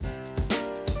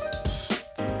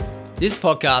This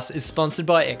podcast is sponsored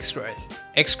by Xgrowth.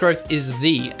 Xgrowth is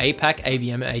the APAC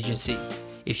ABM agency.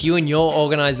 If you and your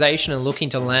organization are looking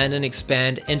to land and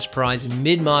expand enterprise and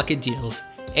mid-market deals,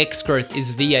 Xgrowth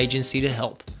is the agency to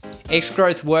help.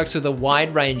 Xgrowth works with a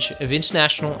wide range of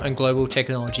international and global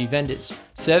technology vendors,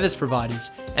 service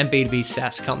providers, and B2B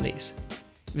SaaS companies.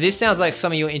 If this sounds like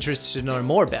something you're interested to know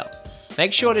more about,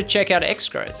 make sure to check out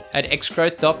Xgrowth at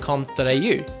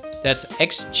xgrowth.com.au. That's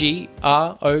xgrowth.com.au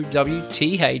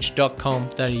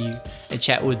and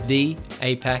chat with the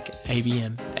APAC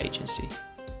ABM agency.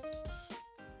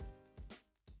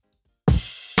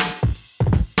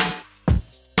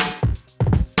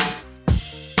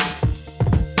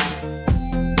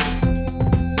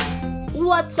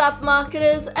 What's up,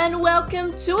 marketers, and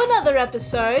welcome to another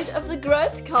episode of the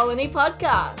Growth Colony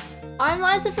podcast. I'm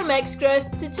Liza from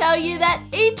Xgrowth to tell you that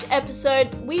each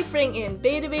episode we bring in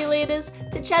B2B leaders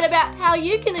to chat about how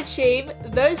you can achieve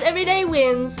those everyday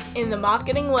wins in the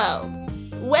marketing world.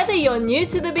 Whether you're new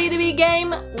to the B2B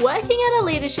game, working at a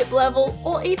leadership level,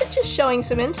 or even just showing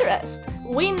some interest,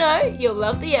 we know you'll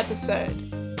love the episode.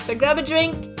 So grab a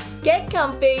drink, get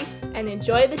comfy, and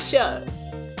enjoy the show.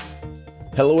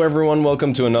 Hello everyone,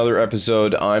 welcome to another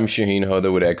episode. I'm Shaheen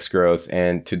Hoda with Xgrowth,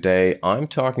 and today I'm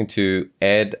talking to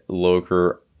Ed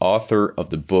Locher, author of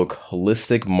the book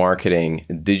Holistic Marketing: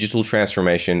 Digital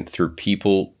Transformation Through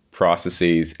People,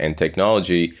 Processes, and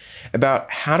Technology, about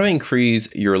how to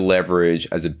increase your leverage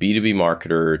as a B2B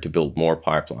marketer to build more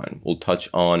pipeline. We'll touch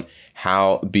on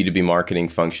how B2B marketing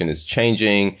function is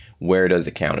changing, where does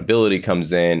accountability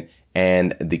comes in,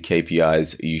 and the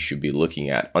KPIs you should be looking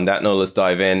at. On that note, let's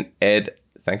dive in. Ed,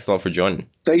 thanks a lot for joining.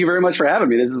 Thank you very much for having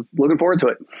me. Looking forward to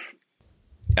it.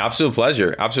 Absolute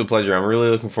pleasure. Absolute pleasure. I'm really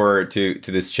looking forward to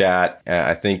this chat.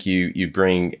 I think you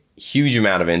bring huge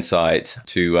amount of insight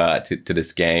to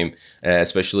this game,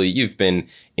 especially you've been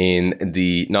in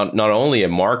the not only a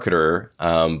marketer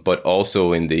but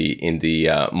also in the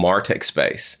MarTech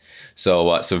space.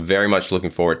 So very much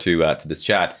looking forward to this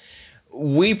chat.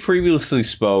 We previously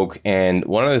spoke, and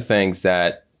one of the things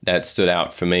that stood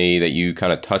out for me that you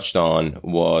kind of touched on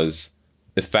was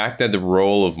the fact that the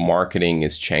role of marketing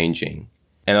is changing.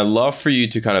 And I'd love for you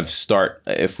to kind of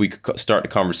if we could start the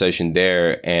conversation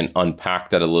there and unpack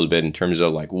that a little bit in terms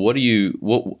of like,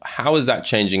 how is that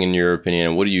changing in your opinion?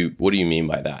 And what do you mean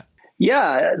by that?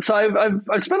 Yeah. So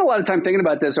I've spent a lot of time thinking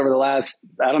about this over the last,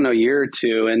 year or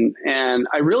two. And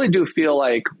I really do feel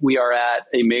like we are at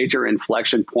a major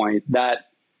inflection point that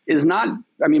is not,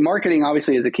 marketing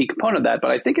obviously is a key component of that, but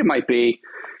I think it might be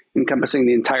encompassing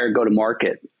the entire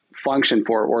go-to-market function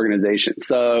for organizations.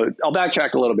 So I'll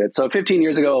backtrack a little bit. So 15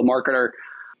 years ago, a marketer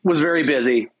was very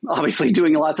busy, obviously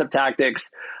doing lots of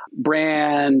tactics,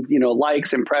 brand,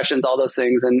 likes, impressions, all those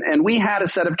things. And we had a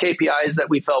set of KPIs that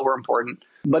we felt were important,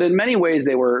 but in many ways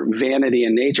they were vanity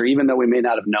in nature, even though we may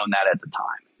not have known that at the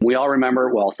time. We all remember,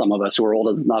 well, some of us who are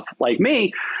old enough like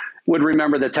me would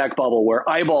remember the tech bubble where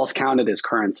eyeballs counted as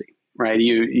currency, right?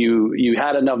 You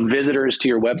had enough visitors to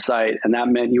your website, and that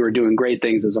meant you were doing great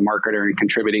things as a marketer and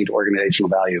contributing to organizational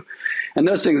value. And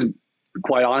those things,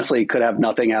 quite honestly, could have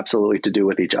nothing absolutely to do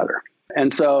with each other.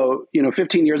 And so,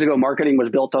 15 years ago, marketing was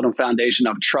built on a foundation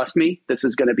of trust me, this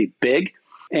is going to be big.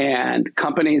 And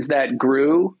companies that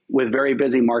grew with very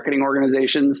busy marketing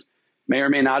organizations may or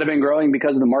may not have been growing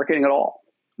because of the marketing at all.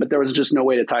 But there was just no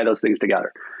way to tie those things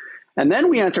together. And then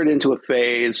we entered into a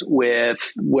phase where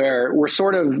we're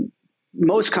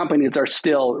most companies are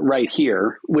still right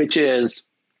here, which is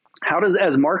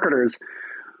as marketers,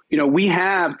 we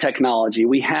have technology,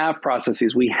 we have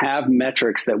processes, we have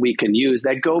metrics that we can use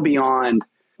that go beyond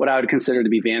what I would consider to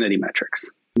be vanity metrics.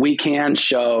 We can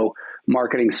show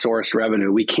marketing sourced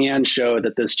revenue. We can show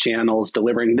that this channel is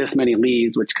delivering this many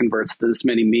leads, which converts to this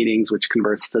many meetings, which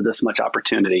converts to this much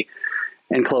opportunity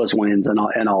and close wins and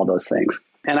all those things.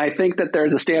 And I think that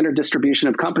there's a standard distribution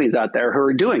of companies out there who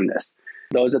are doing this.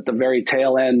 Those at the very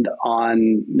tail end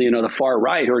on the far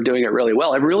right who are doing it really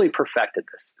well have really perfected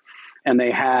this. And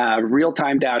they have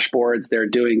real-time dashboards. They're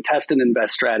doing test and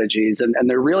invest strategies. And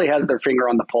they really have their finger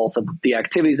on the pulse of the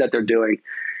activities that they're doing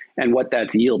and what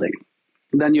that's yielding.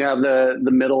 Then you have the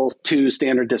middle two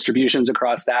standard distributions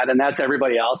across that. And that's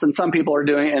everybody else. And some people are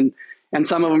doing and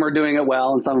some of them are doing it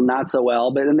well and some of them not so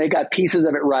well. But then they got pieces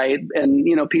of it right. And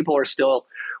people are still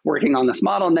working on this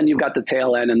model. And then you've got the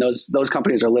tail end, and those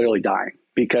companies are literally dying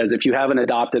because if you haven't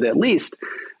adopted at least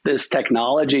this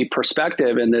technology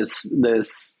perspective and this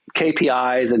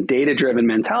KPIs and data-driven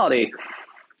mentality,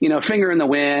 finger in the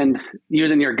wind,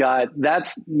 using your gut,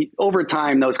 that's over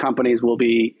time, those companies will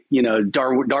be,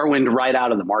 Darwined right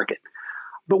out of the market.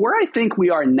 But where I think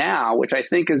we are now, which I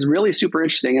think is really super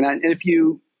interesting, and if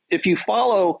you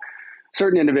follow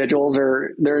certain individuals,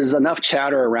 or there's enough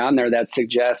chatter around there that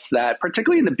suggests that,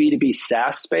 particularly in the B2B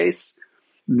SaaS space,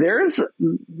 there's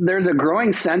a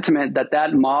growing sentiment that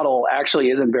that model actually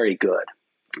isn't very good.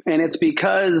 And it's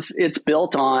because it's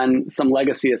built on some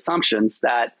legacy assumptions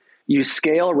that you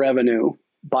scale revenue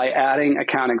by adding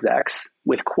account execs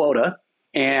with quota,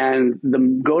 and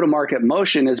the go-to-market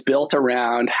motion is built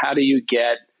around how do you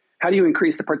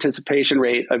increase the participation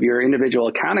rate of your individual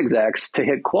account execs to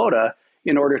hit quota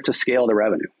in order to scale the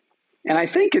revenue. And I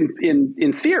think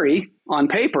in theory, on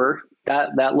paper,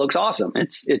 that looks awesome.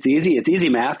 It's easy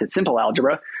math. It's simple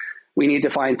algebra. We need to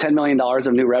find $10 million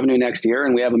of new revenue next year,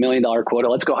 and we have $1 million quota.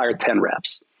 Let's go hire 10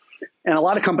 reps. And a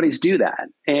lot of companies do that.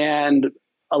 And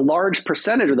a large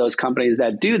percentage of those companies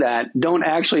that do that don't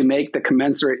actually make the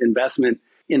commensurate investment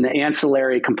in the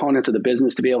ancillary components of the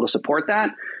business to be able to support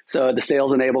that. So the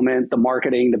sales enablement, the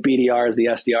marketing, the BDRs, the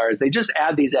SDRs, they just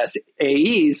add these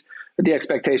AEs with the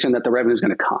expectation that the revenue is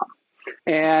going to come.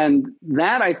 And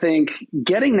that, I think,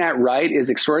 getting that right is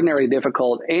extraordinarily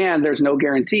difficult. And there's no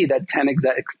guarantee that 10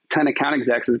 account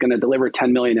execs is going to deliver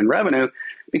 10 million in revenue,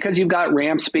 because you've got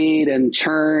ramp speed and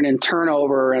churn and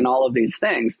turnover and all of these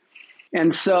things.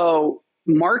 And so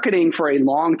marketing for a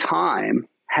long time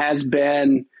has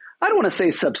been, I don't want to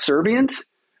say subservient,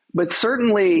 but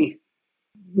certainly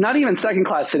not even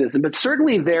second-class citizen, but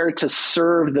certainly there to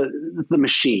serve the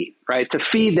machine, right? To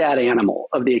feed that animal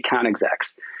of the account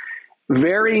execs.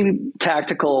 Very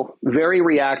tactical, very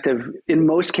reactive in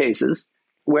most cases,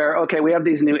 where, okay, we have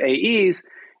these new AEs,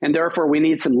 and therefore we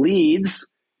need some leads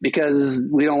because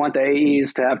we don't want the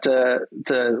AEs to have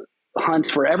to hunt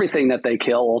for everything that they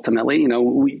kill ultimately.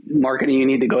 Marketing, you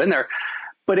need to go in there.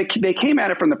 But they came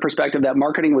at it from the perspective that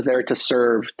marketing was there to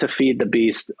serve, to feed the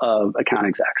beast of account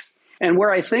execs. And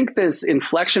where I think this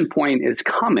inflection point is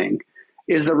coming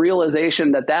is the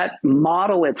realization that that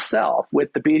model itself,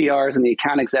 with the BDRs and the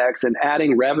account execs and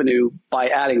adding revenue by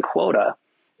adding quota,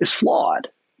 is flawed,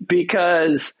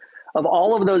 because of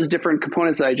all of those different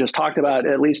components that I just talked about,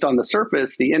 at least on the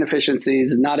surface, the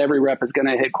inefficiencies, not every rep is going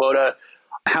to hit quota,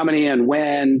 how many and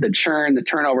when, the churn, the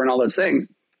turnover, and all those things.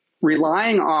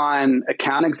 Relying on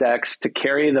account execs to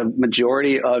carry the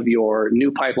majority of your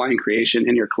new pipeline creation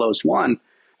in your closed one,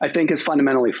 I think is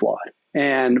fundamentally flawed.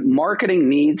 And marketing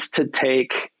needs to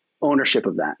take ownership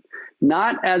of that,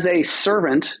 not as a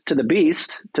servant to the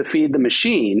beast to feed the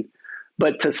machine,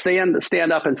 but to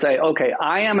stand up and say, okay,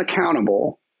 I am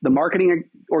accountable. The marketing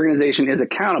organization is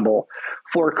accountable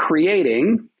for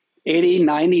creating 80,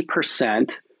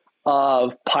 90%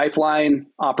 of pipeline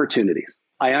opportunities.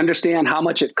 I understand how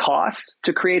much it costs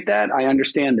to create that. I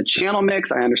understand the channel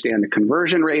mix. I understand the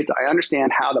conversion rates. I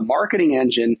understand how the marketing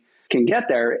engine can get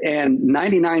there. And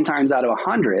 99 times out of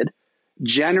 100,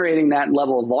 generating that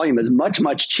level of volume is much,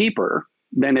 much cheaper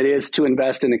than it is to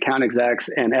invest in account execs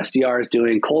and SDRs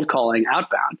doing cold calling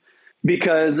outbound,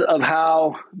 because of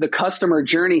how the customer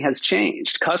journey has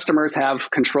changed. Customers have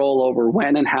control over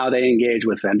when and how they engage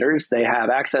with vendors. They have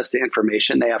access to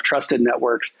information. They have trusted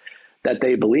networks that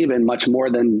they believe in much more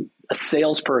than a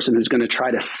salesperson who's going to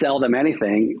try to sell them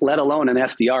anything, let alone an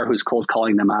SDR who's cold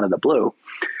calling them out of the blue.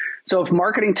 So if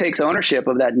marketing takes ownership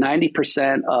of that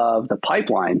 90% of the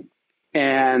pipeline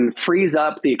and frees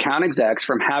up the account execs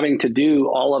from having to do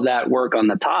all of that work on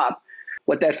the top,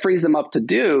 what that frees them up to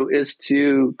do is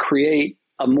to create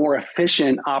a more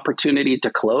efficient opportunity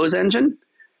to close engine.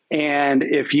 And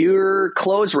if your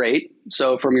close rate,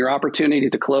 so from your opportunity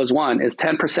to close one, is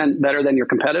 10% better than your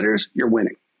competitors, you're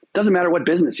winning. Doesn't matter what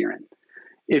business you're in.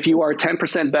 If you are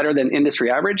 10% better than industry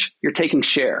average, you're taking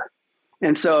share.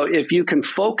 And so if you can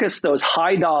focus those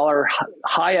high dollar,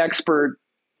 high expert,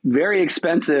 very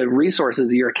expensive resources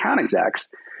of your account execs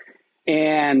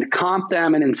and comp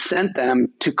them and incent them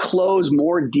to close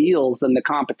more deals than the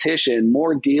competition,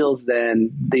 more deals than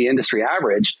the industry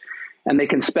average, and they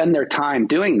can spend their time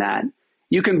doing that,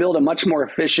 you can build a much more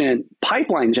efficient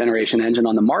pipeline generation engine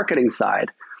on the marketing side.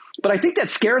 But I think that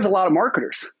scares a lot of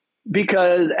marketers,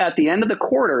 because at the end of the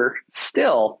quarter,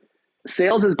 still,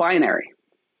 sales is binary.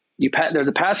 There's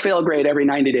a pass-fail grade every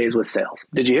 90 days with sales.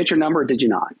 Did you hit your number or did you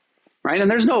not? Right? And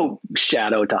there's no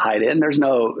shadow to hide in. There's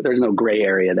no gray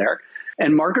area there.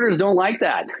 And marketers don't like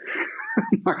that.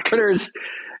 Marketers,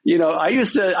 I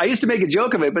used to make a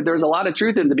joke of it, but there was a lot of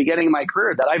truth in the beginning of my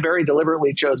career that I very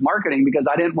deliberately chose marketing because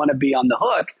I didn't want to be on the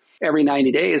hook every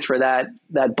 90 days for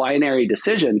that binary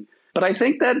decision. But I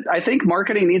think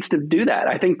marketing needs to do that.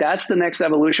 I think that's the next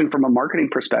evolution from a marketing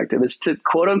perspective, is to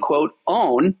quote unquote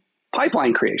own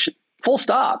pipeline creation, full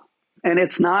stop. And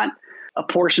it's not a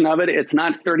portion of it. It's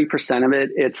not 30% of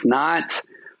it. It's not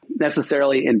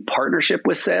necessarily in partnership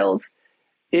with sales.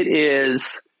 It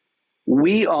is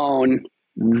we own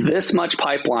this much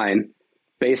pipeline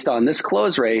based on this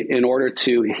close rate in order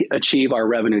to achieve our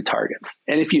revenue targets.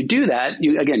 And if you do that,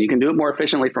 you can do it more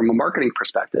efficiently from a marketing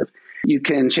perspective. You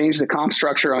can change the comp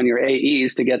structure on your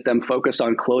AEs to get them focused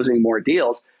on closing more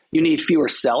deals. You need fewer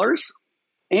sellers,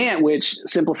 and which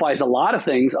simplifies a lot of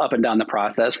things up and down the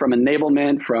process, from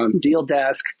enablement, from deal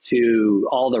desk to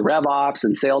all the rev ops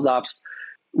and sales ops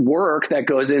work that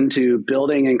goes into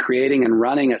building and creating and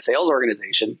running a sales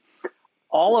organization.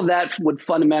 All of that would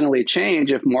fundamentally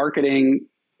change if marketing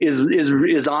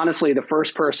is honestly the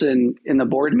first person in the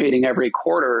board meeting every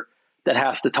quarter that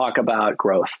has to talk about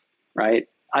growth, right?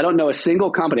 I don't know a single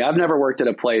company. I've never worked at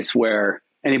a place where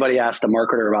anybody asked the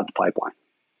marketer about the pipeline,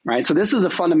 right? So this is a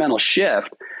fundamental shift.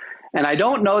 And I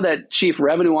don't know that chief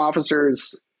revenue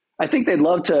officers, I think they'd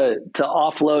love to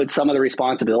offload some of the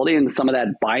responsibility and some of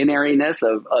that binariness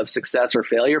of success or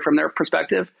failure from their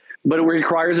perspective. But it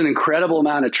requires an incredible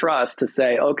amount of trust to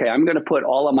say, okay, I'm going to put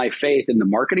all of my faith in the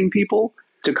marketing people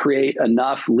to create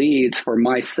enough leads for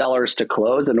my sellers to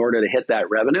close in order to hit that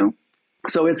revenue.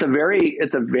 So it's a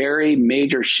very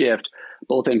major shift,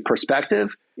 both in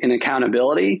perspective, in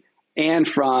accountability, and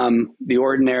from the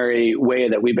ordinary way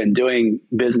that we've been doing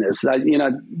business.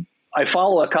 I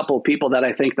follow a couple of people that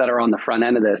I think that are on the front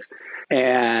end of this,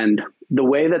 and the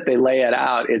way that they lay it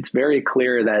out, it's very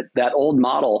clear that old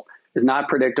model is not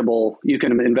predictable. You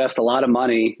can invest a lot of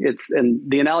money. And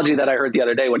the analogy that I heard the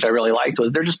other day, which I really liked,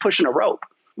 was they're just pushing a rope,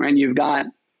 right? You've got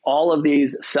all of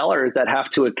these sellers that have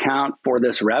to account for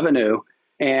this revenue,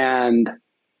 and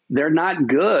they're not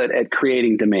good at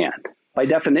creating demand. By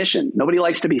definition, nobody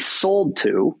likes to be sold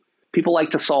to. People like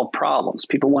to solve problems.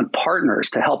 People want partners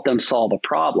to help them solve a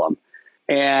problem.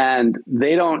 And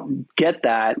they don't get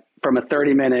that from a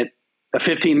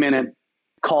 15-minute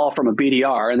call from a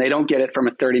BDR, and they don't get it from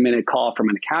a 30-minute call from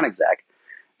an account exec.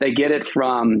 They get it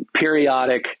from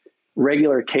periodic,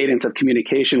 regular cadence of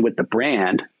communication with the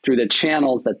brand through the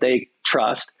channels that they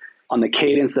trust, on the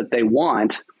cadence that they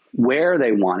want, where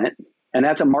they want it. And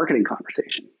that's a marketing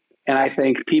conversation. And I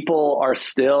think people are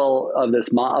still of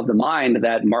the mind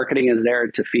that marketing is there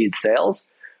to feed sales,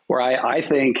 where I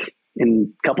think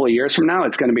in a couple of years from now,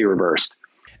 it's going to be reversed.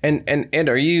 And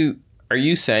are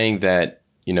you saying that,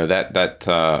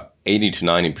 that 80 to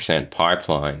 90%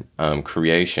 pipeline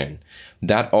creation,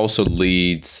 that also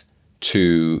leads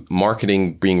to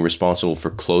marketing being responsible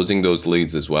for closing those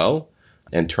leads as well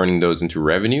and turning those into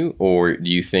revenue? Or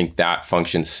do you think that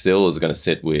function still is going to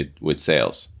sit with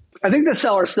sales? I think the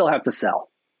sellers still have to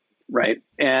sell, right?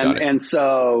 And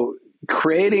so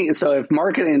if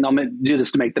marketing, I'll do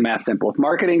this to make the math simple. If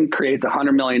marketing creates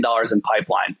 $100 million in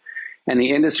pipeline, and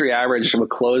the industry average of a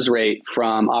close rate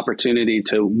from opportunity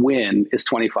to win is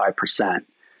 25%,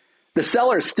 the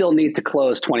sellers still need to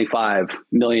close $25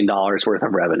 million worth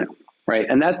of revenue, right?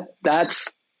 And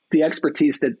that's the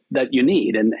expertise that you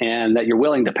need and that you're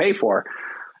willing to pay for.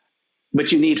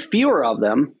 But you need fewer of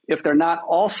them if they're not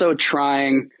also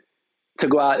trying to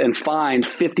go out and find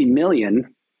 50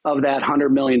 million of that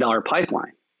 $100 million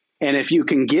pipeline. And if you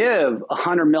can give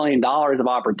 $100 million of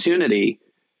opportunity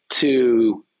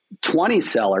to 20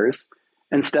 sellers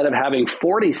instead of having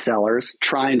 40 sellers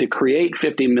trying to create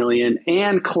 50 million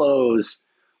and close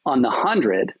on the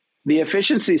 100, the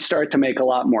efficiencies start to make a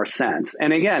lot more sense.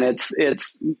 And again,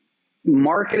 it's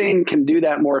marketing can do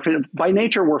that more efficient. By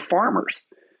nature, we're farmers,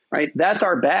 right? That's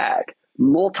our bag.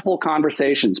 Multiple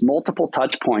conversations, multiple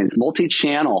touch points,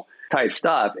 multi-channel type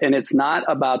stuff. And it's not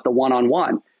about the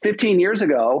one-on-one. 15 years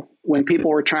ago, when people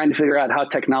were trying to figure out how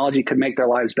technology could make their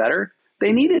lives better,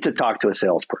 they needed to talk to a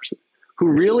salesperson who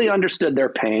really understood their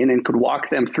pain and could walk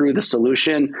them through the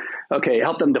solution. Okay,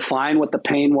 help them define what the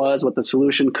pain was, what the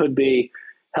solution could be,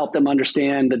 help them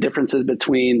understand the differences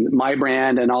between my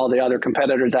brand and all the other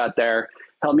competitors out there,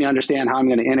 help me understand how I'm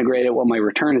going to integrate it, what my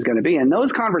return is going to be. And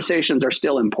those conversations are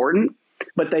still important,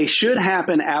 but they should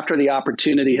happen after the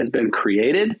opportunity has been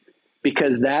created,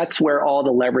 because that's where all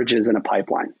the leverage is in a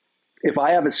pipeline. If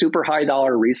I have a super high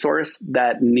dollar resource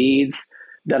that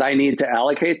I need to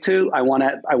allocate to, I want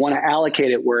to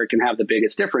allocate it where it can have the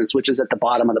biggest difference, which is at the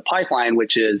bottom of the pipeline,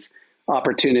 which is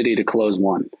opportunity to close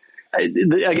one.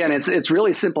 Again, it's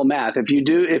really simple math. If you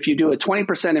do a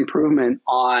 20% improvement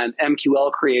on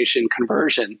MQL creation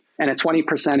conversion and a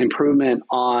 20% improvement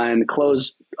on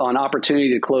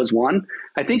opportunity to close one,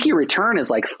 I think your return is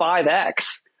like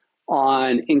 5x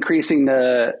on increasing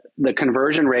the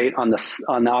conversion rate on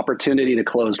the opportunity to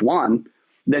close one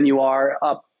than you are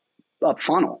up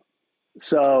funnel.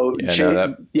 So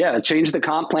change the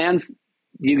comp plans.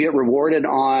 You get rewarded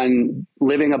on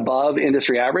living above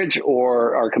industry average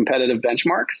or our competitive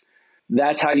benchmarks.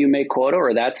 that's how you make quota,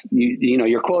 or that's,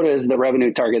 your quota is the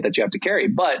revenue target that you have to carry.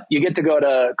 But you get to go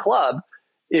to club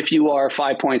if you are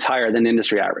 5 points higher than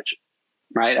industry average,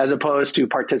 right? As opposed to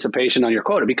participation on your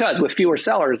quota, because with fewer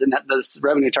sellers and this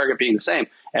revenue target being the same,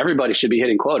 everybody should be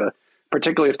hitting quota,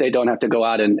 particularly if they don't have to go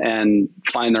out and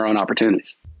find their own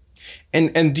opportunities.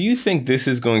 And do you think this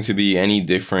is going to be any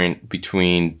different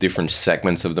between different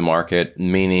segments of the market?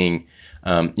 Meaning,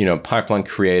 pipeline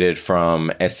created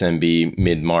from SMB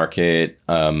mid-market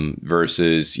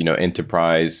versus,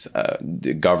 enterprise,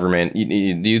 government.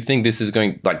 Do you think this is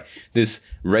going, like, this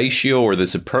ratio or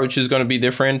this approach is going to be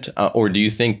different? Or do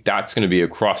you think that's going to be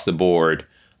across the board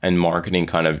and marketing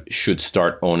kind of should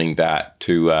start owning that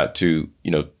to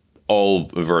all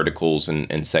verticals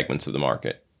and segments of the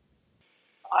market?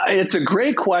 It's a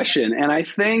great question. And I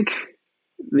think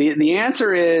the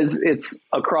answer is it's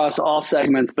across all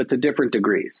segments, but to different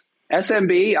degrees.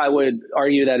 SMB, I would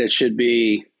argue that it should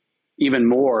be even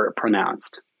more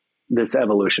pronounced, this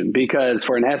evolution, because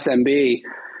for an SMB,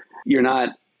 your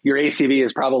ACV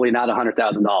is probably not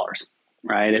 $100,000,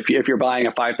 right? If you're buying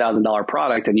a $5,000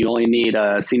 product and you only need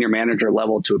a senior manager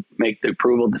level to make the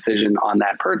approval decision on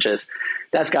that purchase,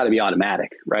 that's got to be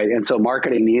automatic, right? And so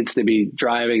marketing needs to be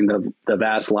driving the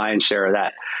vast lion's share of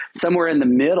that. Somewhere in the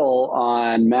middle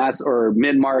on mass or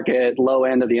mid-market, low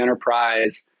end of the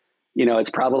enterprise, it's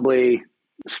probably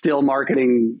still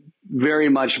marketing, very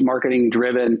much marketing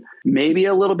driven, maybe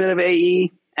a little bit of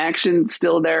AE action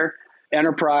still there.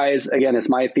 Enterprise, again, it's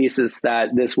my thesis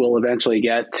that this will eventually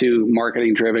get to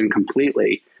marketing driven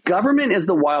completely. Government is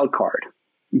the wild card,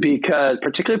 because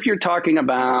particularly if you're talking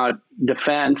about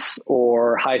defense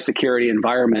or high security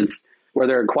environments where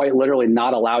they're quite literally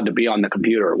not allowed to be on the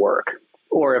computer at work,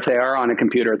 or if they are on a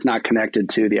computer, it's not connected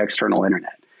to the external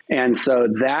internet. And so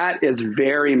that is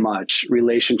very much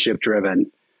relationship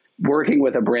driven, working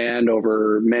with a brand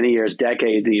over many years,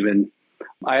 decades even.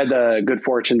 I had the good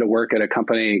fortune to work at a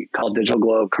company called Digital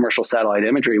Globe Commercial Satellite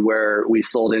Imagery, where we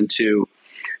sold into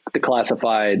the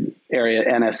classified area,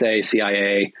 NSA,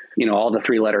 CIA, all the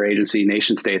 3-letter agency,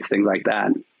 nation states, things like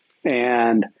that.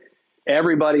 And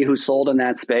everybody who sold in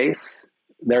that space,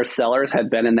 their sellers had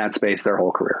been in that space their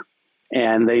whole career.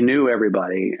 And they knew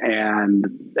everybody,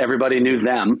 and everybody knew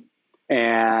them.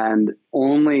 And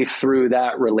only through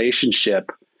that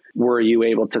relationship were you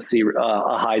able to see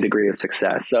a high degree of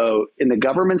success. So in the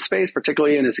government space,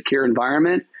 particularly in a secure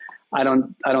environment, I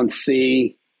don't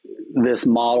see this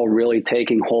model really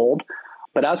taking hold.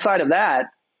 But outside of that,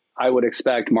 I would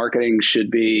expect marketing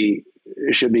should be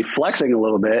flexing a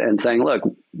little bit and saying, look,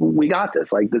 we got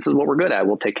this. Like, this is what we're good at.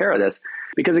 We'll take care of this.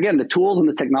 Because again, the tools and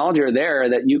the technology are there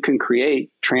that you can create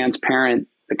transparent,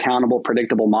 accountable,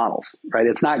 predictable models, right?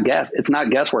 It's not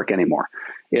guesswork anymore.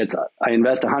 It's, I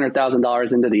invest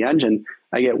 $100,000 into the engine.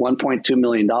 I get $1.2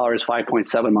 million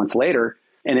 5.7 months later,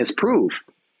 and it's proof.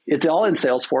 It's all in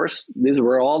Salesforce. This is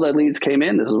where all the leads came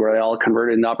in. This is where they all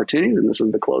converted into opportunities, and this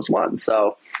is the closed one.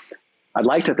 So I'd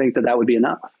like to think that would be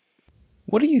enough.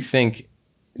 What do you think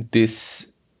this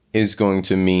is going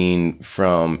to mean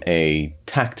from a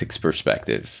tactics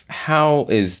perspective? How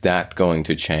is that going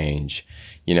to change?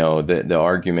 The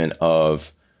argument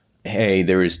of, hey,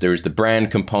 there is the brand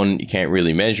component. You can't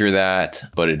really measure that,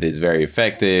 but it is very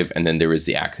effective. And then there is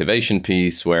the activation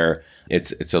piece where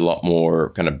it's a lot more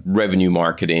kind of revenue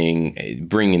marketing,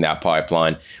 bringing that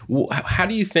pipeline. How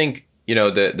do you think,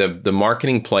 the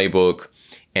marketing playbook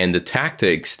and the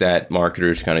tactics that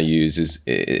marketers kind of use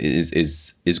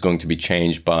is going to be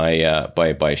changed by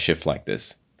a shift like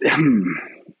this?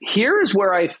 Here's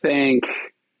where I think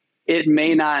it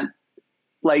may not,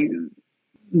 like,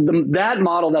 that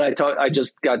model that I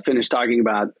just got finished talking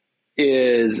about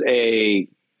is a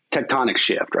tectonic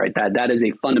shift, right? That is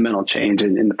a fundamental change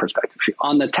in the perspective.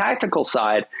 On the tactical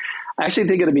side, I actually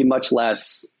think it'll be much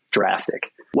less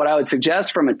drastic. What I would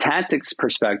suggest from a tactics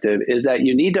perspective is that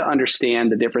you need to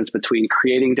understand the difference between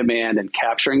creating demand and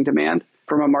capturing demand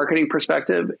from a marketing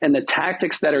perspective. And the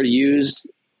tactics that are used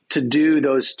to do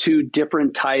those two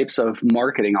different types of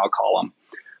marketing, I'll call them,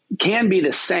 can be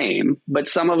the same, but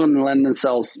some of them lend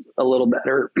themselves a little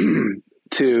better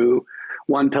to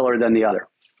one pillar than the other.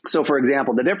 So for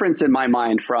example, the difference in my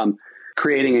mind from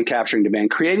creating and capturing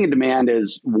demand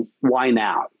is why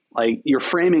now? Like, you're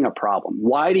framing a problem.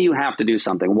 Why do you have to do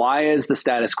something? Why is the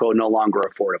status quo no longer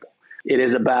affordable? It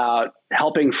is about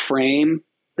helping frame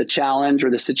the challenge or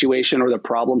the situation or the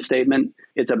problem statement.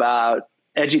 It's about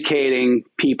educating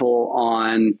people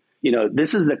on,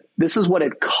 this is what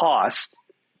it costs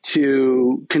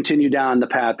to continue down the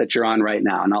path that you're on right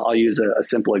now. And I'll use a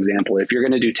simple example. If you're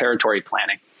going to do territory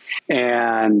planning,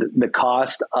 and the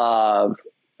cost of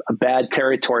a bad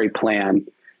territory plan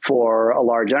for a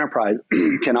large enterprise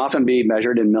can often be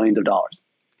measured in millions of dollars.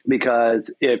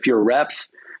 Because if your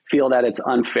reps feel that it's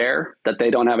unfair, that they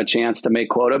don't have a chance to make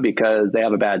quota because they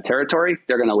have a bad territory,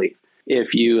 they're going to leave.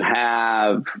 If you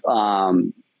have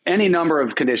any number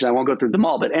of conditions, I won't go through them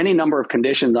all, but any number of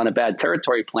conditions on a bad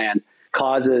territory plan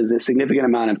causes a significant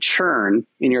amount of churn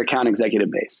in your account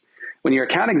executive base. When your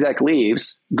account exec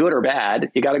leaves, good or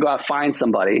bad, you got to go out, find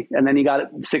somebody, and then you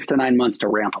got 6 to 9 months to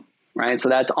ramp them, right? So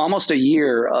that's almost a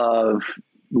year of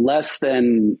less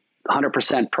than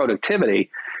 100% productivity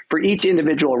for each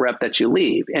individual rep that you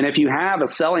leave. And if you have a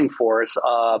selling force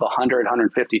of 100,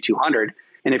 150, 200,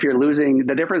 and if you're losing,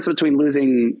 the difference between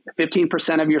losing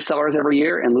 15% of your sellers every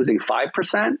year and losing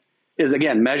 5% is,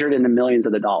 again, measured in the millions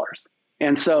of the dollars.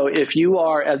 And so if you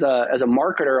are, as a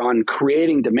marketer on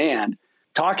creating demand,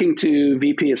 talking to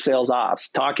VP of sales ops,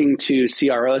 talking to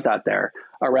CROs out there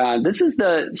around, this is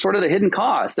the sort of the hidden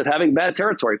cost of having a bad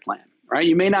territory plan, right?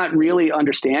 You may not really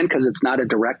understand because it's not a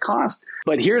direct cost,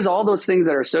 but here's all those things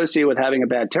that are associated with having a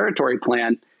bad territory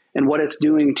plan and what it's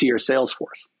doing to your sales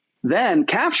force. Then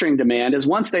capturing demand is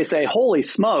once they say, holy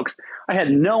smokes, I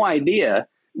had no idea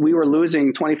we were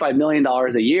losing $25 million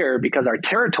a year because our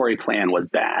territory plan was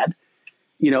bad.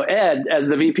 You know, Ed, as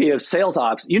the VP of sales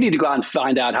ops, you need to go out and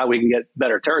find out how we can get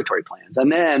better territory plans.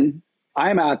 And then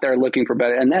I'm out there looking for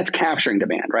better, and that's capturing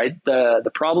demand, right? The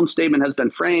problem statement has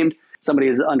been framed. Somebody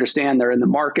has understand they're in the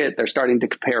market. They're starting to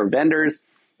compare vendors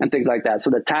and things like that. So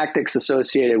the tactics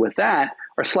associated with that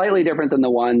are slightly different than the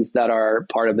ones that are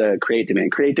part of the create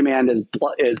demand. Create demand is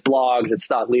blogs, it's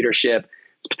thought leadership,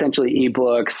 it's potentially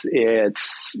ebooks,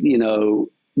 it's, you know,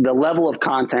 the level of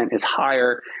content is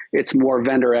higher. It's more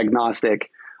vendor agnostic.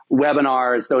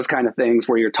 Webinars, those kind of things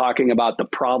where you're talking about the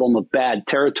problem of bad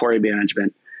territory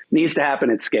management needs to happen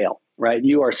at scale, right?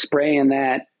 You are spraying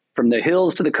that from the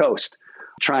hills to the coast,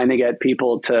 trying to get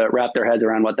people to wrap their heads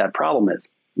around what that problem is.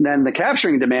 And then the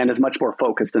capturing demand is much more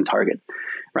focused and targeted,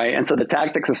 right? And so the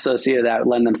tactics associated with that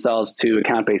lend themselves to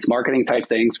account-based marketing type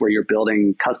things where you're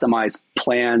building customized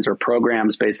plans or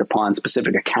programs based upon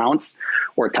specific accounts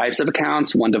or types of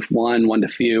accounts, one-to-one,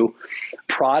 one-to-few,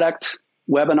 product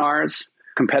webinars,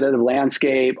 competitive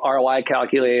landscape, ROI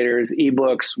calculators,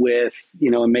 ebooks with,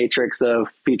 you know, a matrix of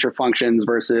feature functions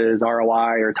versus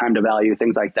ROI or time to value,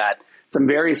 things like that. Some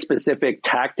very specific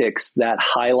tactics that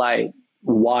highlight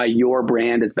why your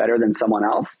brand is better than someone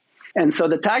else. And so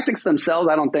the tactics themselves,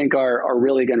 I don't think are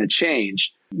really going to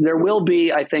change. There will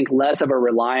be, I think, less of a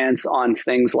reliance on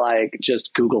things like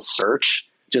just Google search,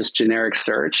 just generic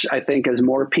search. I think as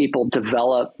more people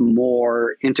develop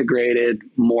more integrated,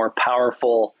 more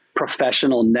powerful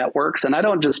professional networks, and I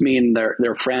don't just mean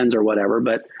their friends or whatever,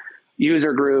 but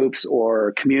user groups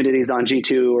or communities on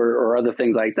G2 or other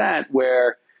things like that,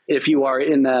 where if you are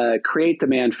in the create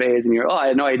demand phase and I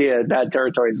had no idea bad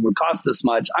territories would cost this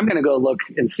much, I'm going to go look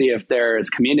and see if there's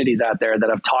communities out there that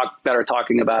are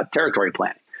talking about territory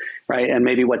planning, right? And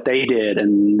maybe what they did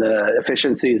and the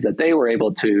efficiencies that they were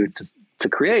able to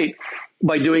create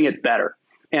by doing it better.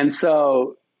 And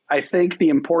so I think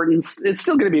it's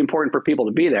still going to be important for people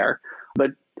to be there,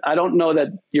 but I don't know that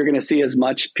you're going to see as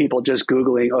much people just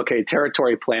Googling, okay,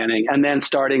 territory planning, and then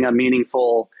starting a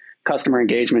meaningful customer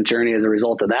engagement journey as a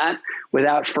result of that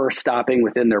without first stopping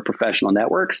within their professional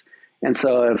networks. And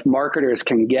so if marketers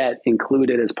can get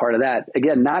included as part of that,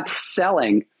 again, not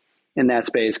selling in that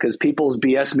space because people's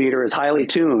BS meter is highly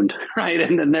tuned, right?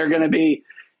 And then they're going to be,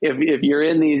 if you're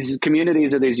in these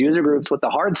communities or these user groups with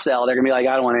the hard sell, they're going to be like,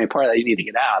 I don't want any part of that. You need to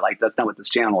get out. Like, that's not what this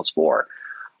channel is for.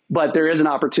 But there is an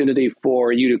opportunity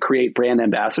for you to create brand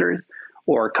ambassadors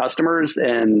or customers.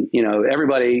 And, you know,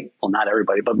 everybody, well, not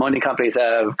everybody, but many companies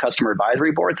have customer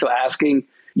advisory boards. So asking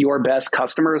your best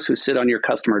customers who sit on your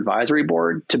customer advisory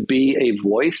board to be a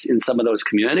voice in some of those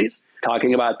communities,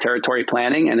 talking about territory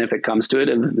planning. And if it comes to it,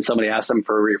 if somebody asks them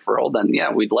for a referral, then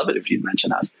yeah, we'd love it if you'd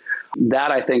mention us.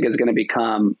 That I think is going to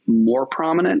become more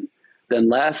prominent than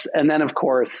less. And then of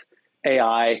course,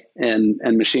 AI and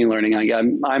machine learning.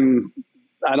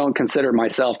 I don't consider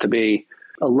myself to be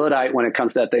a Luddite when it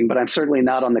comes to that thing, but I'm certainly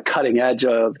not on the cutting edge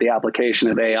of the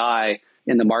application of AI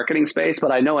in the marketing space.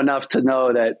 But I know enough to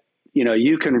know that, you know,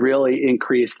 you can really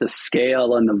increase the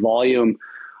scale and the volume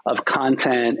of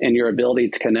content and your ability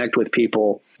to connect with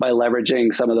people by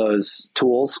leveraging some of those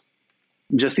tools.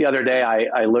 Just the other day,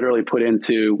 I literally put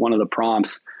into one of the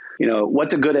prompts, you know,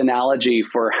 what's a good analogy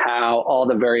for how all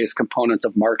the various components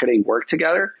of marketing work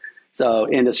together? So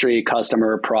industry,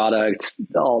 customer, product,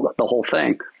 the whole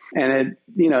thing. And it,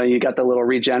 you know, you got the little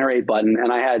regenerate button, and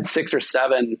I had 6 or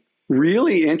 7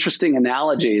 really interesting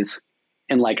analogies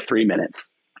in like 3 minutes.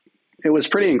 It was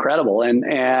pretty incredible.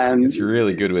 And it's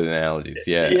really good with analogies.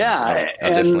 Yeah. Yeah. I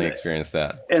definitely experienced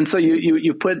that. And so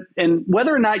you put, and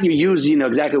whether or not you use,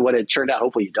 exactly what it turned out,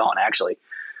 hopefully you don't actually,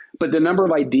 but the number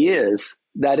of ideas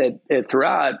that it threw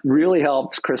out really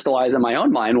helped crystallize in my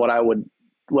own mind what I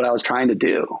was trying to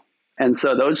do. And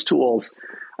so those tools,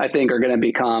 I think, are going to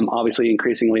become obviously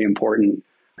increasingly important.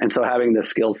 And so having the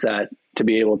skill set to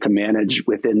be able to manage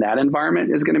within that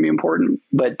environment is going to be important.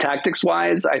 But tactics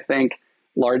wise, I think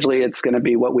largely it's going to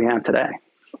be what we have today.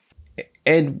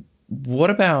 And what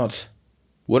about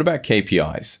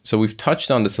KPIs? So we've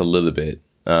touched on this a little bit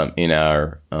in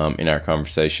our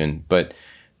conversation, but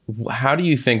how do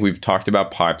you think, we've talked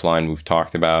about pipeline, we've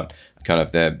talked about kind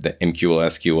of the MQL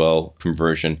SQL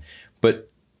conversion, but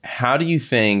how do you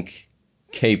think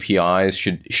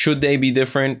KPIs should they be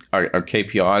different? Are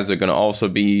KPIs are going to also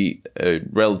be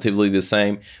relatively the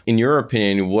same? In your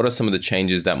opinion, what are some of the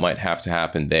changes that might have to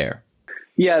happen there?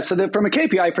 Yeah, so from a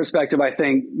KPI perspective, I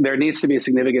think there needs to be a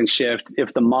significant shift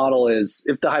if the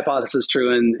hypothesis is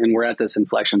true and we're at this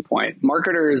inflection point.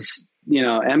 Marketers,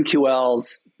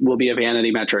 MQLs will be a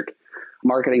vanity metric.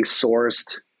 Marketing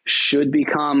sourced should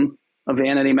become a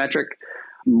vanity metric.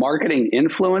 Marketing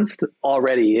influenced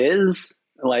already is.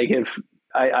 Like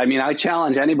I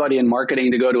challenge anybody in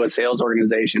marketing to go to a sales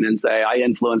organization and say, I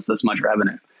influenced this much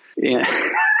revenue. Yeah.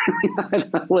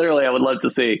 Literally, I would love to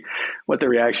see what the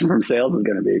reaction from sales is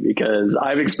going to be, because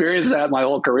I've experienced that my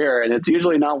whole career and it's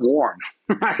usually not warm.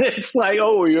 It's like,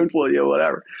 oh, you influence,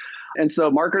 whatever. And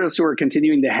so marketers who are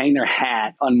continuing to hang their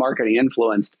hat on marketing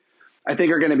influenced, I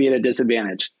think are going to be at a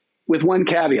disadvantage, with one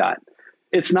caveat.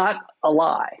 It's not a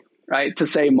lie, right, to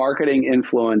say marketing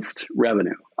influenced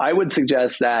revenue. I would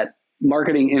suggest that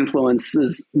marketing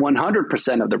influences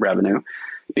 100% of the revenue,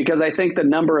 because I think the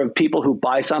number of people who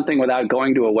buy something without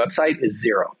going to a website is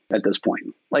zero at this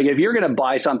point. Like if you're going to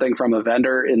buy something from a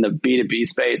vendor in the B2B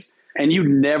space and you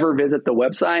never visit the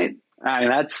website, I mean,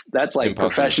 that's like impossible.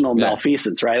 Professional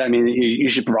malfeasance, right? I mean, you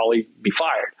should probably be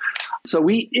fired. So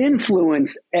we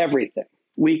influence everything.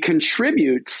 We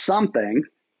contribute something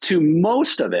to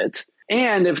most of it.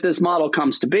 And if this model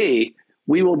comes to be,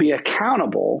 we will be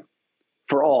accountable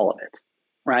for all of it,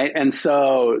 right? And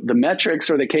so the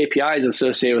metrics or the KPIs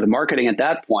associated with marketing at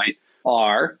that point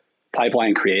are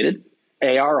pipeline created,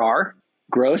 ARR,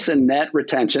 gross and net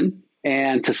retention,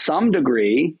 and to some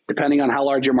degree, depending on how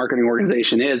large your marketing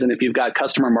organization is, and if you've got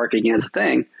customer marketing as a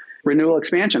thing, renewal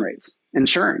expansion rates and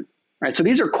churn, right? So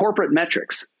these are corporate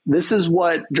metrics. This is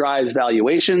what drives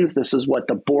valuations. This is what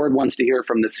the board wants to hear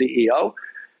from the CEO.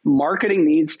 Marketing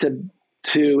needs to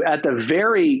at a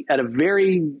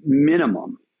very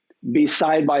minimum, be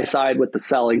side by side with the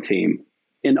selling team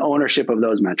in ownership of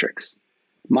those metrics.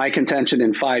 My contention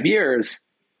in 5 years,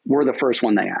 we're the first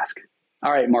one they ask.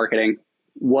 All right, marketing,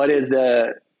 what's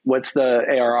the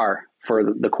ARR for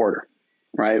the quarter,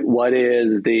 right? What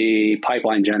is the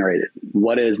pipeline generated?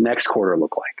 What does next quarter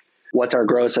look like? What's our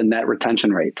gross and net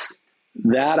retention rates?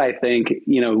 That I think,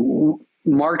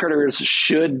 marketers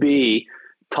should be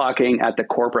talking at the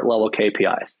corporate level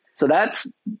KPIs. So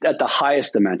that's at the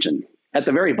highest dimension. At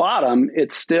the very bottom,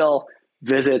 it's still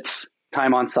visits,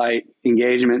 time on site,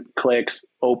 engagement, clicks,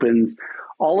 opens,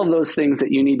 all of those things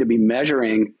that you need to be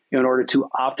measuring in order to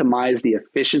optimize the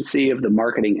efficiency of the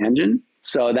marketing engine.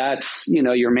 So that's,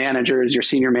 your managers, your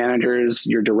senior managers,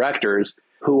 your directors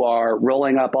who are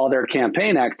rolling up all their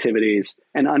campaign activities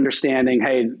and understanding,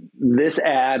 hey, this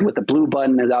ad with the blue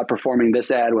button is outperforming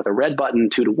this ad with a red button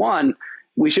 2-to-1.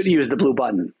 We should use the blue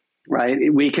button, right?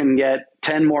 We can get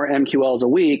 10 more MQLs a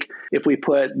week if we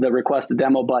put the request a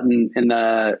demo button in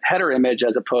the header image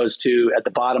as opposed to at the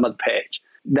bottom of the page.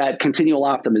 That continual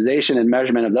optimization and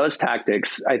measurement of those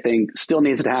tactics, I think, still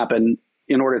needs to happen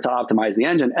in order to optimize the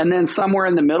engine. And then somewhere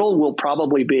in the middle will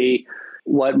probably be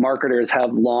what marketers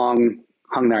have long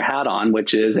hung their hat on,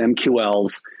 which is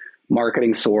MQLs,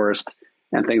 marketing sourced,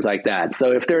 and things like that.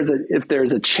 So if there's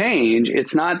a change,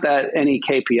 it's not that any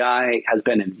KPI has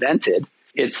been invented.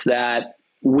 It's that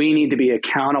we need to be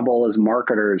accountable as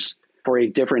marketers for a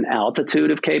different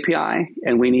altitude of KPI,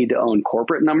 and we need to own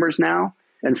corporate numbers now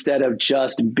instead of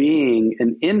just being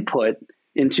an input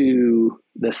into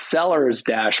the seller's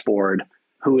dashboard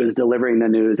who is delivering the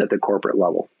news at the corporate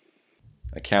level.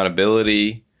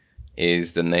 Accountability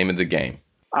is the name of the game.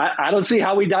 I don't see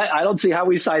how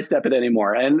we sidestep it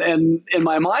anymore. And in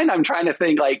my mind, I'm trying to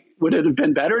think, like, would it have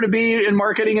been better to be in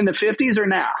marketing in the 50s or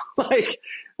now?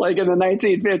 like in the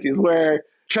 1950s, where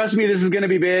trust me, this is going to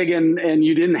be big, and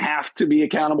you didn't have to be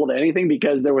accountable to anything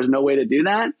because there was no way to do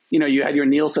that. You had your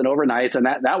Nielsen overnights, and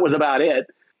that was about it.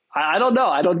 I don't know.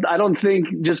 I don't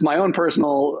think, just my own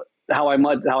personal how I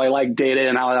like data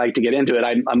and how I like to get into it,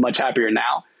 I'm much happier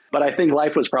now. But I think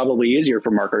life was probably easier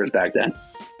for marketers back then.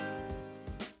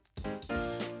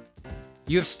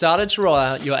 You have started to roll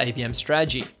out your ABM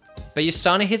strategy, but you're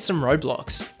starting to hit some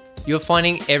roadblocks. You're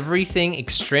finding everything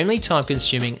extremely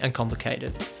time-consuming and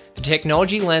complicated. The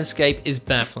technology landscape is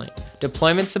baffling.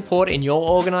 Deployment support in your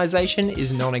organization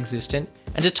is non-existent.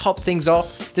 And to top things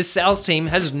off, the sales team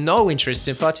has no interest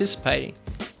in participating.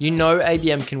 You know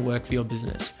ABM can work for your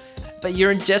business, but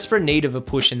you're in desperate need of a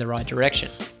push in the right direction.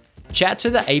 Chat to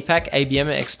the APAC ABM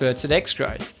experts at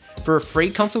XGrowth for a free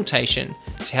consultation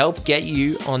to help get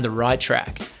you on the right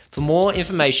track. For more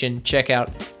information, check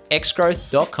out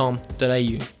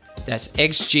xgrowth.com.au. That's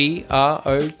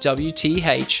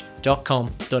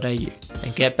xgrowth.com.au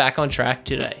and get back on track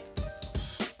today.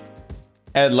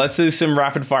 Ed, let's do some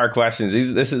rapid fire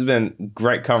questions. This has been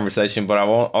great conversation, but I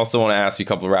also want to ask you a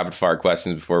couple of rapid fire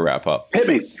questions before we wrap up. Hit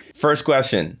me. First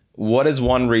question. What is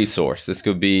one resource? This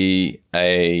could be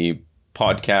a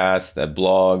podcast, a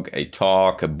blog, a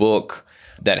talk, a book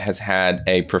that has had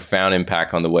a profound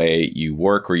impact on the way you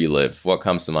work or you live. What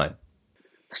comes to mind?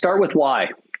 Start with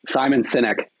Why, Simon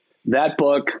Sinek. That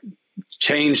book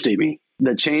changed me.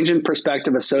 The change in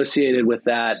perspective associated with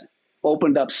that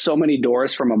opened up so many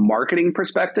doors from a marketing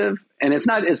perspective. And it's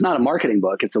not a marketing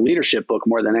book. It's a leadership book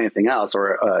more than anything else,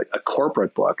 or a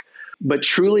corporate book. But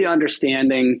truly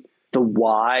understanding the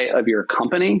why of your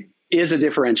company is a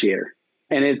differentiator.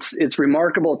 And it's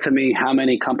remarkable to me how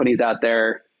many companies out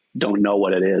there don't know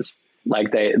what it is.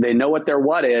 Like they know what their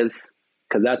what is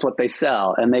because that's what they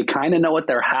sell. And they kind of know what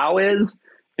their how is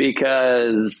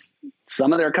because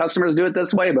some of their customers do it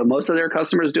this way, but most of their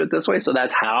customers do it this way. So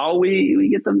that's how we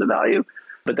get them to value.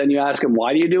 But then you ask them,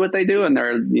 why do you do what they do? And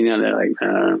they're like,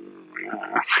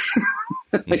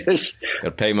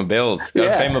 gotta pay my bills.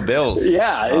 Pay my bills.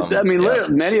 Yeah.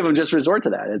 Literally, many of them just resort to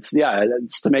that. It's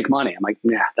to make money. I'm like,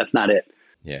 yeah, that's not it.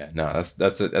 Yeah, no,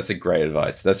 that's a great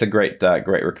advice. That's a great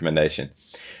recommendation.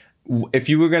 If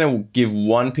you were going to give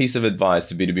one piece of advice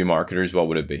to B2B marketers, what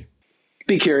would it be?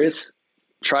 Be curious.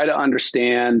 Try to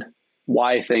understand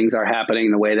why things are happening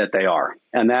the way that they are.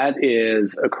 And that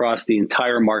is across the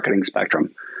entire marketing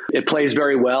spectrum. It plays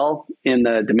very well in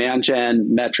the demand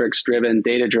gen, metrics driven,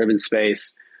 data driven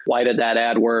space. Why did that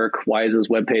ad work? Why is this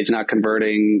web page not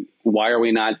converting? Why are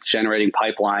we not generating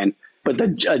pipeline? But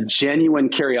a genuine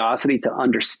curiosity to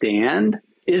understand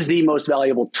is the most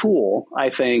valuable tool, I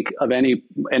think, of any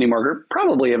marketer,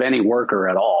 probably of any worker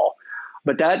at all.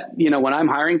 But that, when I'm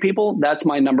hiring people, that's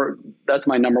my number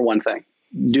one thing.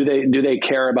 Do they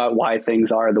care about why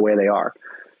things are the way they are?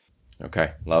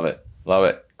 Okay. Love it.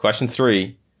 Question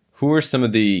 3, who are some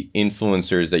of the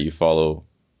influencers that you follow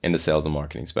in the sales and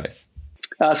marketing space?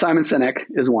 Simon Sinek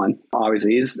is one,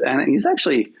 obviously. He's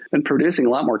actually been producing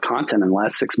a lot more content in the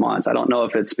last 6 months. I don't know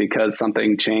if it's because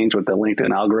something changed with the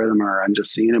LinkedIn algorithm or I'm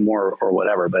just seeing him more or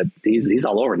whatever, but he's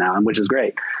all over now, which is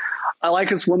great. I like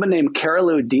this woman named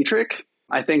Carolou Dietrich.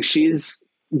 I think she's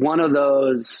one of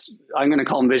those, I'm going to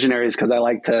call them visionaries because I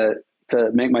like to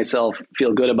make myself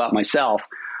feel good about myself,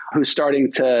 who's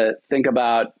starting to think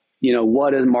about,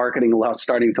 what is marketing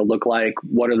starting to look like?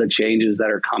 What are the changes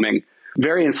that are coming?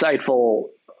 Very insightful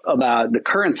about the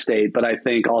current state, but I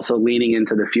think also leaning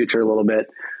into the future a little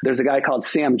bit. There's a guy called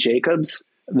Sam Jacobs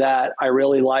that I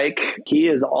really like. He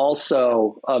is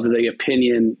also of the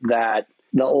opinion that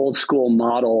the old school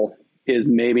model is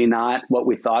maybe not what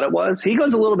we thought it was. He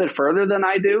goes a little bit further than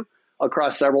I do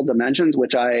across several dimensions,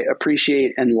 which I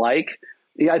appreciate and like.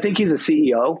 Yeah, I think he's a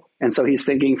CEO, and so he's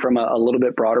thinking from a little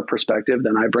bit broader perspective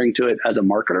than I bring to it as a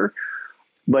marketer.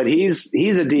 But he's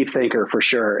a deep thinker for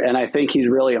sure. And I think he's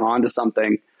really onto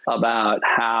something about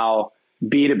how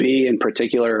B2B in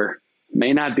particular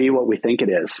may not be what we think it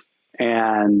is.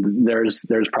 And there's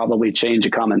probably change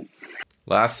coming.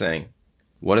 Last thing,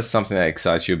 what is something that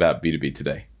excites you about B2B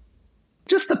today?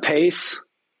 Just the pace,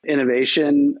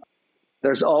 innovation.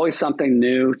 There's always something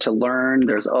new to learn.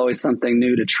 There's always something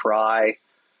new to try.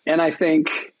 And I think,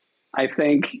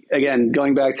 again,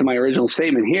 going back to my original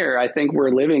statement here, I think we're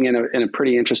living in a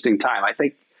pretty interesting time.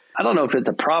 I don't know if it's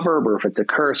a proverb or if it's a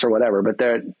curse or whatever, but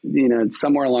there,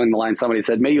 somewhere along the line, somebody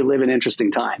said, "May you live in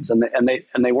interesting times," and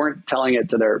they weren't telling it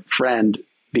to their friend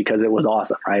because it was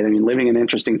awesome, right? I mean, living in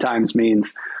interesting times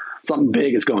means something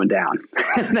big is going down.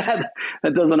 that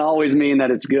doesn't always mean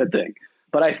that it's a good thing,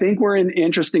 but I think we're in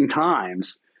interesting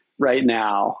times right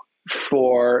now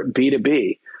for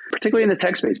B2B, particularly in the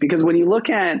tech space, because when you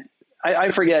look at,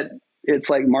 I forget, it's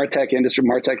like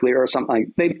MarTech Leader or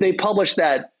something like they publish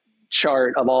that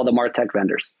chart of all the MarTech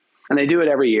vendors, and they do it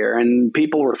every year. And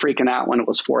people were freaking out when it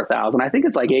was 4,000. I think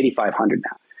it's like 8,500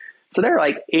 now. So there are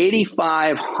like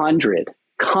 8,500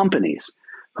 companies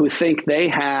who think they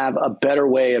have a better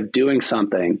way of doing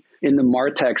something in the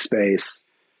MarTech space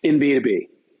in B2B.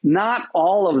 Not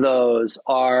all of those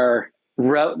are,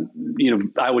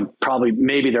 I would probably,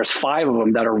 maybe there's 5 of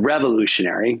them that are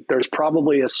revolutionary. There's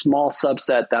probably a small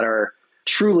subset that are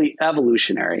truly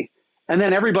evolutionary. And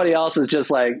then everybody else is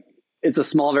just like, it's a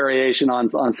small variation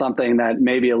on something that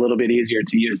may be a little bit easier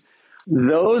to use.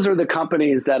 Those are the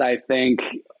companies that I think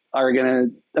are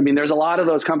going to, there's a lot of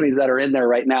those companies that are in there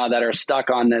right now that are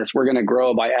stuck on this. We're going to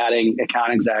grow by adding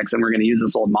account execs and we're going to use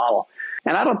this old model.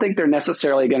 And I don't think they're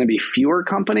necessarily going to be fewer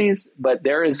companies, but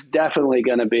there is definitely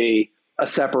going to be a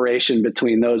separation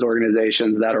between those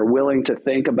organizations that are willing to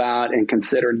think about and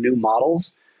consider new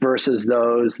models versus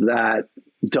those that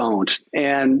don't.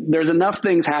 And there's enough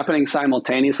things happening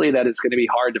simultaneously that it's going to be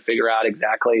hard to figure out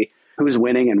exactly who's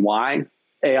winning and why.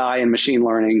 AI and machine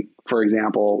learning, for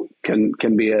example, can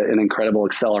be an incredible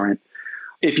accelerant.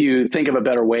 If you think of a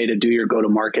better way to do your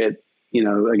go-to-market,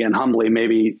 again, humbly,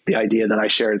 maybe the idea that I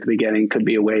shared at the beginning could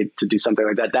be a way to do something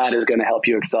like that. That is going to help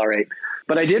you accelerate.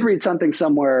 But I did read something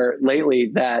somewhere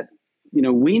lately that,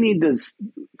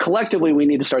 collectively, we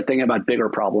need to start thinking about bigger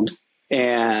problems.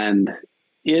 And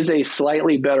is a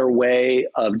slightly better way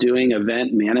of doing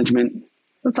event management,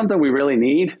 that's something we really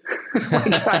need.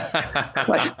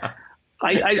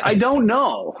 I don't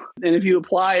know. And if you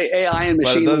apply AI and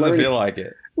machine learning, but it doesn't feel like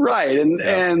it. Right.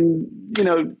 And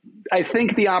I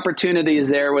think the opportunity is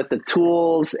there with the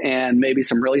tools and maybe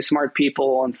some really smart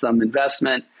people and some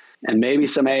investment and maybe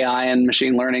some AI and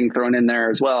machine learning thrown in there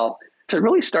as well to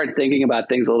really start thinking about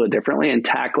things a little bit differently and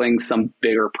tackling some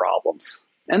bigger problems.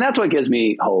 And that's what gives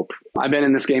me hope. I've been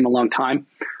in this game a long time.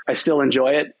 I still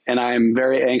enjoy it, and I'm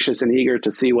very anxious and eager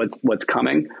to see what's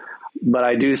coming. But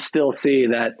I do still see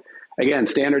that, again,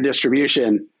 standard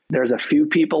distribution, there's a few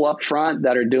people up front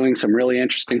that are doing some really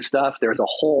interesting stuff. There's a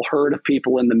whole herd of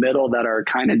people in the middle that are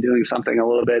kind of doing something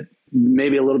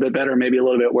maybe a little bit better, maybe a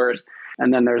little bit worse.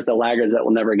 And then there's the laggards that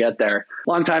will never get there. A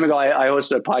long time ago, I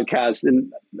hosted a podcast,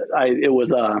 and it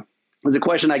was a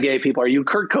question I gave people. Are you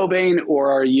Kurt Cobain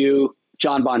or are you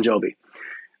John Bon Jovi?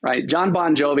 Right? John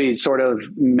Bon Jovi sort of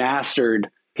mastered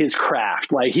his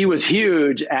craft. Like, he was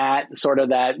huge at sort of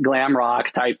that glam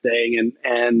rock type thing.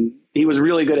 And he was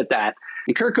really good at that.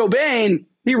 And Kurt Cobain,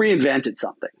 he reinvented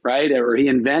something, right? Or he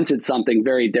invented something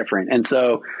very different. And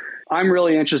so I'm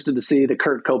really interested to see the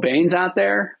Kurt Cobains out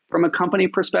there from a company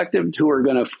perspective who are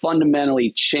going to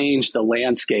fundamentally change the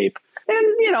landscape.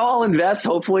 And, I'll invest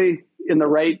hopefully in the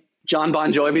right John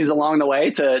Bon Jovi's along the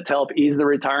way to help ease the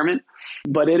retirement.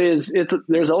 But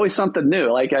there's always something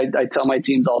new. Like I tell my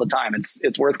teams all the time,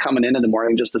 it's worth coming in the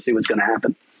morning just to see what's going to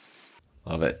happen.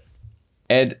 Love it.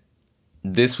 Ed,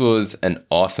 this was an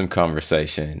awesome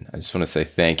conversation. I just want to say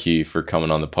thank you for coming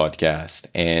on the podcast.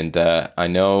 And I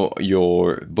know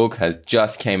your book has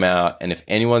just came out. And if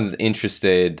anyone's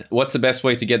interested, what's the best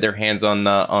way to get their hands on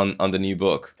the new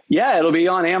book? Yeah, it'll be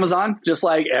on Amazon, just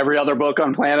like every other book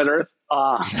on planet Earth.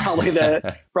 Probably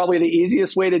the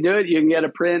easiest way to do it. You can get a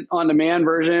print on demand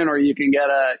version, or you can get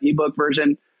a ebook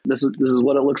version. This is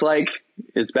what it looks like.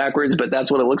 It's backwards, but that's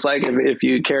what it looks like. If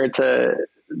you care to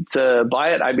buy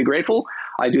it, I'd be grateful.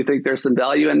 I do think there's some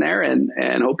value in there, and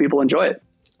hope people enjoy it.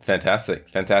 Fantastic.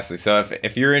 So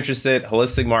if you're interested,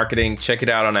 Holistic Marketing, check it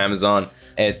out on Amazon.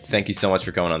 Ed, thank you so much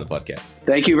for coming on the podcast.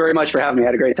 Thank you very much for having me. I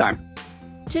had a great time.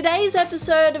 Today's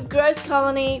episode of Growth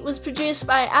Colony was produced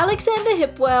by Alexander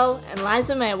Hipwell and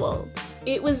Liza Maywald.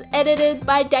 It was edited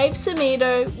by Dave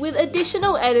Samito with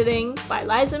additional editing by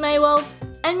Liza Maywald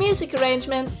and music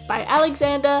arrangement by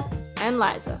Alexander and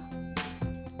Liza.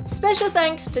 Special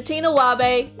thanks to Tina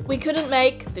Wabe. We couldn't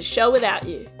make the show without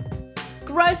you.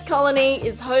 Growth Colony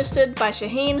is hosted by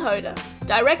Shaheen Hoda,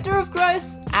 Director of Growth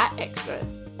at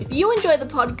Xgrowth. If you enjoy the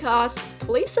podcast,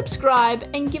 please subscribe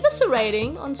and give us a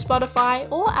rating on Spotify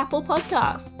or Apple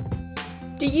Podcasts.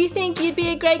 Do you think you'd be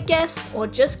a great guest or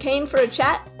just keen for a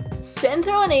chat? Send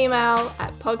through an email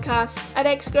at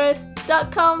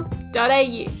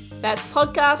podcast@xgrowth.com.au. That's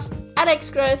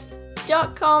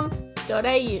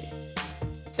podcast@xgrowth.com.au.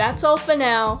 That's all for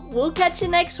now. We'll catch you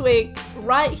next week,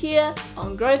 right here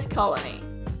on Growth Colony.